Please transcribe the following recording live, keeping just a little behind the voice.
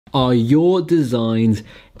Are your designs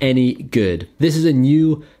any good? This is a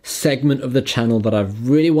new segment of the channel that I've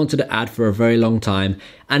really wanted to add for a very long time,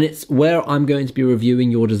 and it's where I'm going to be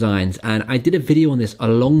reviewing your designs. And I did a video on this a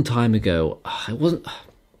long time ago. It wasn't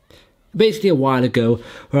basically a while ago,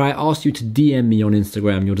 where I asked you to DM me on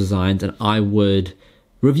Instagram your designs and I would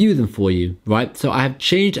review them for you, right? So I have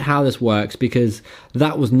changed how this works because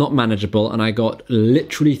that was not manageable and I got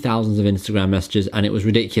literally thousands of Instagram messages and it was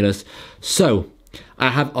ridiculous. So I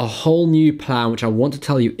have a whole new plan which I want to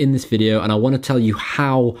tell you in this video, and I want to tell you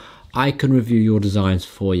how I can review your designs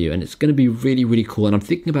for you, and it's going to be really, really cool. And I'm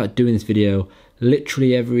thinking about doing this video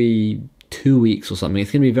literally every 2 weeks or something.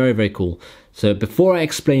 It's going to be very, very cool. So before I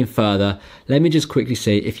explain further, let me just quickly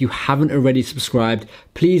say, if you haven't already subscribed,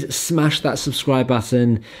 please smash that subscribe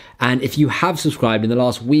button. And if you have subscribed in the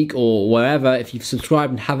last week or wherever, if you've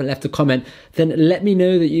subscribed and haven't left a comment, then let me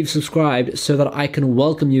know that you've subscribed so that I can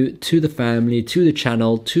welcome you to the family, to the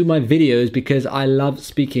channel, to my videos, because I love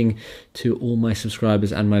speaking to all my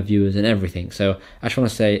subscribers and my viewers and everything. So I just want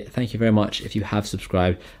to say thank you very much if you have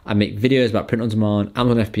subscribed. I make videos about print on demand,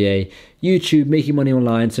 Amazon FBA, YouTube, making money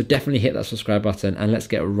online, so definitely hit that subscribe button and let's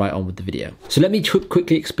get right on with the video. So let me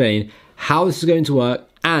quickly explain how this is going to work,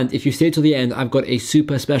 and if you stay till the end, I've got a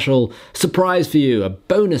super special surprise for you, a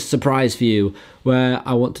bonus surprise for you, where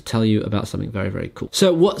I want to tell you about something very, very cool.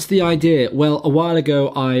 So what's the idea? Well, a while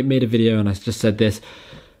ago I made a video and I just said this.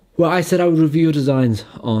 Well, I said I would review your designs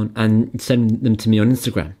on and send them to me on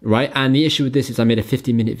Instagram, right? And the issue with this is I made a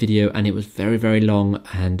 50-minute video and it was very, very long,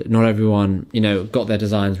 and not everyone, got their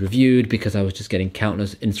designs reviewed because I was just getting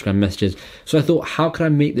countless Instagram messages. So I thought, how can I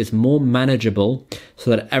make this more manageable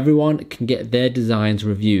so that everyone can get their designs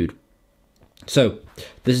reviewed? So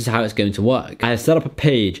this is how it's going to work. I have set up a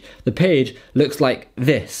page. The page looks like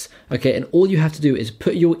this, okay? And all you have to do is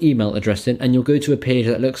put your email address in and you'll go to a page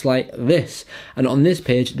that looks like this. And on this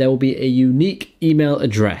page, there will be a unique email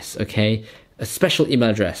address, okay? A special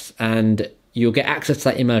email address, and you'll get access to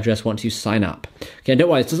that email address once you sign up. Okay,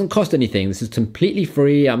 don't worry, this doesn't cost anything. This is completely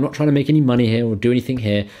free. I'm not trying to make any money here or do anything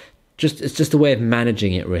here. It's just a way of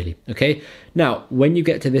managing it, really, okay? Now, when you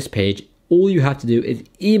get to this page, all you have to do is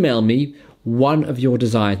email me one of your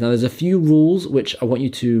designs. Now there's a few rules which I want you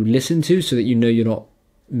to listen to so that you know you're not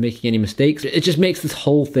making any mistakes. It just makes this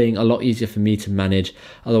whole thing a lot easier for me to manage.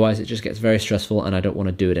 Otherwise it just gets very stressful and I don't want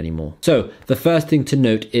to do it anymore. So the first thing to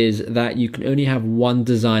note is that you can only have one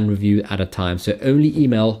design review at a time. So only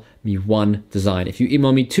email me one design. If you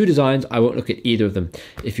email me 2 designs, I won't look at either of them.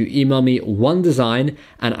 If you email me one design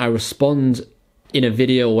and I respond in a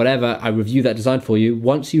video or whatever, I review that design for you.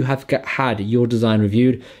 Once you have had your design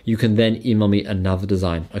reviewed, you can then email me another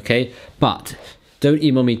design, okay? But don't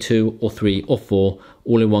email me 2 or 3 or 4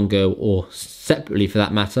 all in one go, or separately for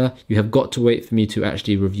that matter. You have got to wait for me to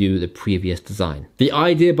actually review the previous design. The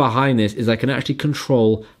idea behind this is I can actually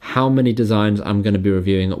control how many designs I'm going to be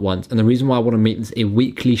reviewing at once. And the reason why I want to make this a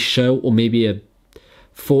weekly show or maybe a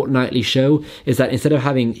fortnightly show is that instead of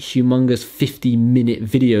having humongous 50-minute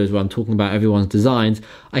videos where I'm talking about everyone's designs,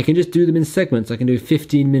 I can just do them in segments. I can do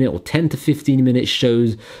 15-minute or 10 to 15-minute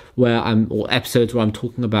shows or episodes where I'm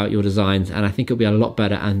talking about your designs, and I think it'll be a lot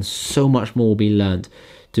better and so much more will be learned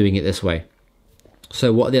doing it this way.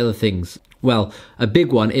 So what are the other things? Well, a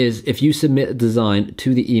big one is if you submit a design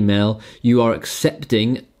to the email, you are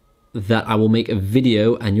accepting that I will make a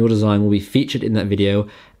video and your design will be featured in that video,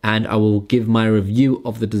 and I will give my review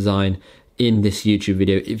of the design in this YouTube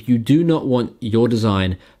video. If you do not want your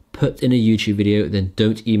design put in a YouTube video, then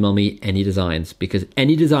don't email me any designs, because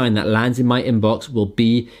any design that lands in my inbox will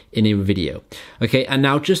be in a video. Okay, and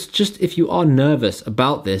now just if you are nervous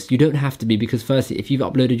about this, you don't have to be, because firstly, if you've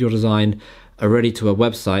uploaded your design already to a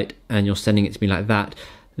website and you're sending it to me like that,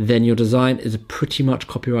 then your design is pretty much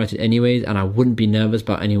copyrighted anyways, and I wouldn't be nervous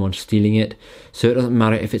about anyone stealing it. So it doesn't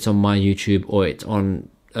matter if it's on my YouTube or it's on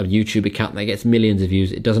a YouTube account that gets millions of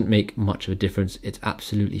views. It doesn't make much of a difference. It's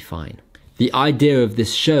absolutely fine. The idea of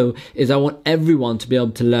this show is I want everyone to be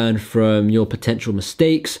able to learn from your potential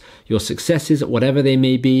mistakes, your successes, whatever they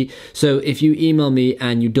may be. So if you email me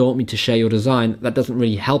and you don't want me to share your design, that doesn't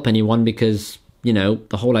really help anyone, because the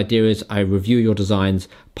whole idea is I review your designs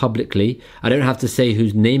publicly. I don't have to say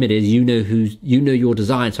whose name it is. You know your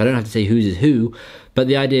design, so I don't have to say whose is who. But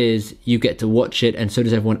the idea is you get to watch it, and so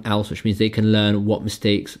does everyone else, which means they can learn what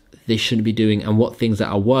mistakes they shouldn't be doing and what things that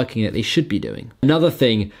are working that they should be doing. Another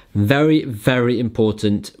thing, very, very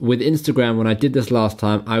important, with Instagram, when I did this last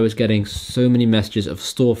time, I was getting so many messages of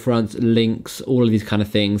storefronts, links, all of these kind of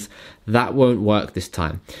things. That won't work this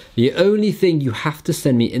time. The only thing you have to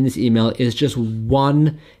send me in this email is just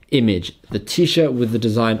one image, the t-shirt with the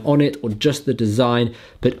design on it or just the design,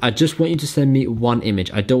 but I just want you to send me one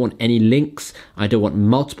image. I don't want any links. I don't want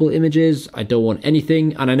multiple images. I don't want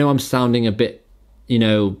anything. And I know I'm sounding a bit, you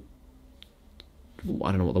know,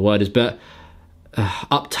 I don't know what the word is, but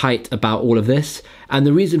uptight about all of this. And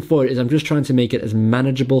the reason for it is I'm just trying to make it as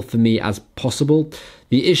manageable for me as possible.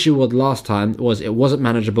 The issue with last time was it wasn't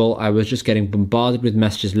manageable. I was just getting bombarded with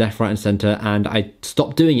messages left, right, and center, and I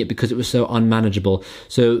stopped doing it because it was so unmanageable.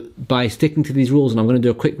 So by sticking to these rules, and I'm going to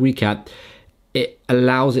do a quick recap, it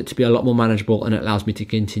allows it to be a lot more manageable and it allows me to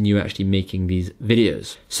continue actually making these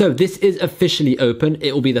videos. So this is officially open.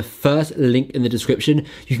 It will be the first link in the description.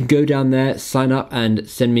 You can go down there, sign up and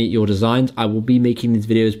send me your designs. I will be making these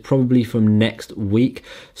videos probably from next week.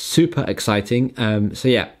 Super exciting. So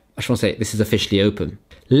yeah, I just want to say this is officially open.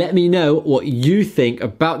 Let me know what you think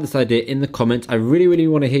about this idea in the comments. I really, really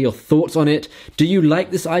want to hear your thoughts on it. Do you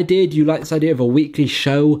like this idea? Do you like this idea of a weekly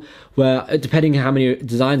show where, depending on how many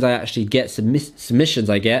designs I actually get, submissions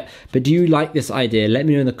I get, but do you like this idea? Let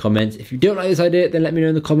me know in the comments. If you don't like this idea, then let me know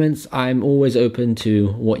in the comments. I'm always open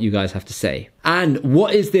to what you guys have to say. And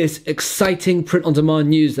what is this exciting print-on-demand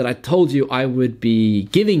news that I told you I would be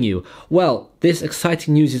giving you? Well, this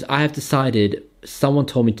exciting news is I have decided, someone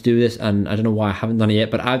told me to do this and I don't know why I haven't done it yet,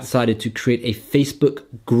 but I've decided to create a Facebook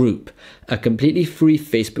group, a completely free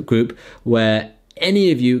Facebook group where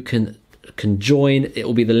any of you can join. It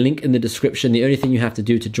will be the link in the description. The only thing you have to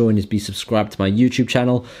do to join is be subscribed to my YouTube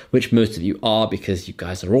channel, which most of you are because you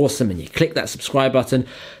guys are awesome and you click that subscribe button.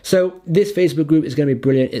 So this Facebook group is going to be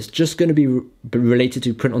brilliant. It's just going to be related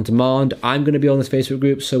to print on demand. I'm going to be on this Facebook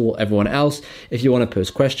group, so will everyone else. If you want to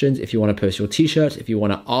post questions, if you want to post your t-shirts, if you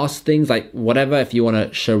want to ask things like whatever, if you want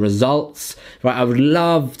to show results, right? I would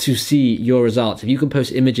love to see your results. If you can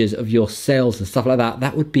post images of your sales and stuff like that,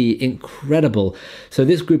 that would be incredible. So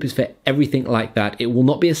this group is for everything like that. It will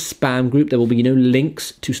not be a spam group. There will be no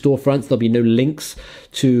links to storefronts. There'll be no links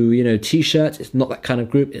to, you know, t-shirts. It's not that kind of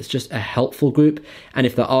group. It's just a helpful group. And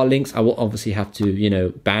if there are links, I will obviously have to, you know,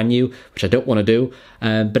 ban you, which I don't want to do.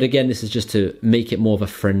 But again, this is just to make it more of a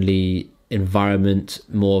friendly environment,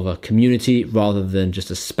 more of a community rather than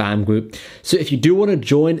just a spam group. So if you do want to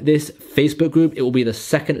join this Facebook group, it will be the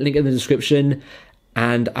second link in the description.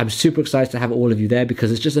 And I'm super excited to have all of you there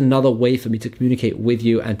because it's just another way for me to communicate with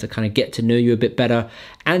you and to kind of get to know you a bit better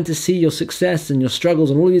and to see your success and your struggles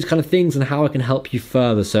and all these kind of things and how I can help you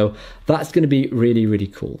further. So that's going to be really, really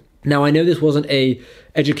cool. Now, I know this wasn't a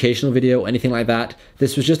educational video or anything like that.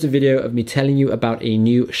 This was just a video of me telling you about a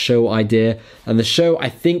new show idea. And the show, I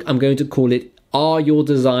think I'm going to call it Are Your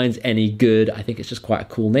Designs Any Good? I think it's just quite a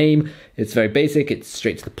cool name. It's very basic. It's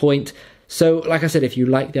straight to the point. So like I said, if you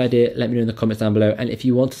like the idea, let me know in the comments down below. And if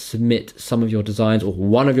you want to submit some of your designs or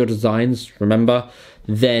one of your designs, remember,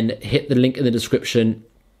 then hit the link in the description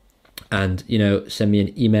and, you know, send me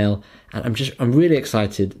an email. And I'm really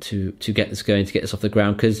excited to get this going, to get this off the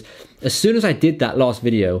ground, because as soon as I did that last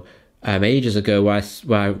video ages ago where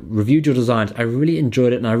I reviewed your designs, I really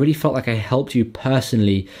enjoyed it and I really felt like I helped you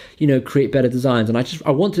personally, you know, create better designs. And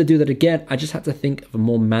I wanted to do that again. I just had to think of a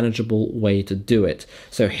more manageable way to do it.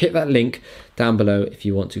 So hit that link down below if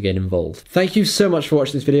you want to get involved. Thank you so much for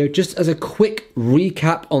watching this video. Just as a quick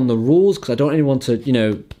recap on the rules, because I don't really want to, you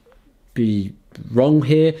know, be wrong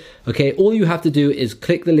here. Okay, all you have to do is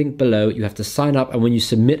click the link below. You have to sign up, and when you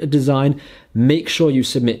submit a design, make sure you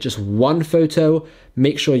submit just one photo.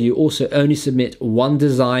 Make sure you also only submit one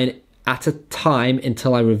design at a time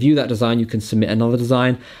until I review that design. You can submit another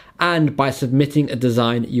design, and by submitting a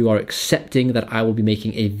design, you are accepting that I will be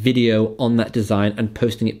making a video on that design and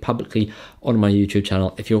posting it publicly on my YouTube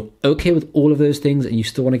channel. If you're okay with all of those things and you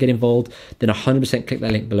still want to get involved, then 100% click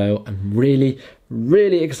that link below. I'm really,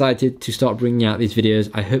 really excited to start bringing out these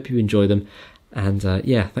videos. I hope you enjoy them. And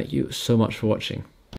yeah, thank you so much for watching.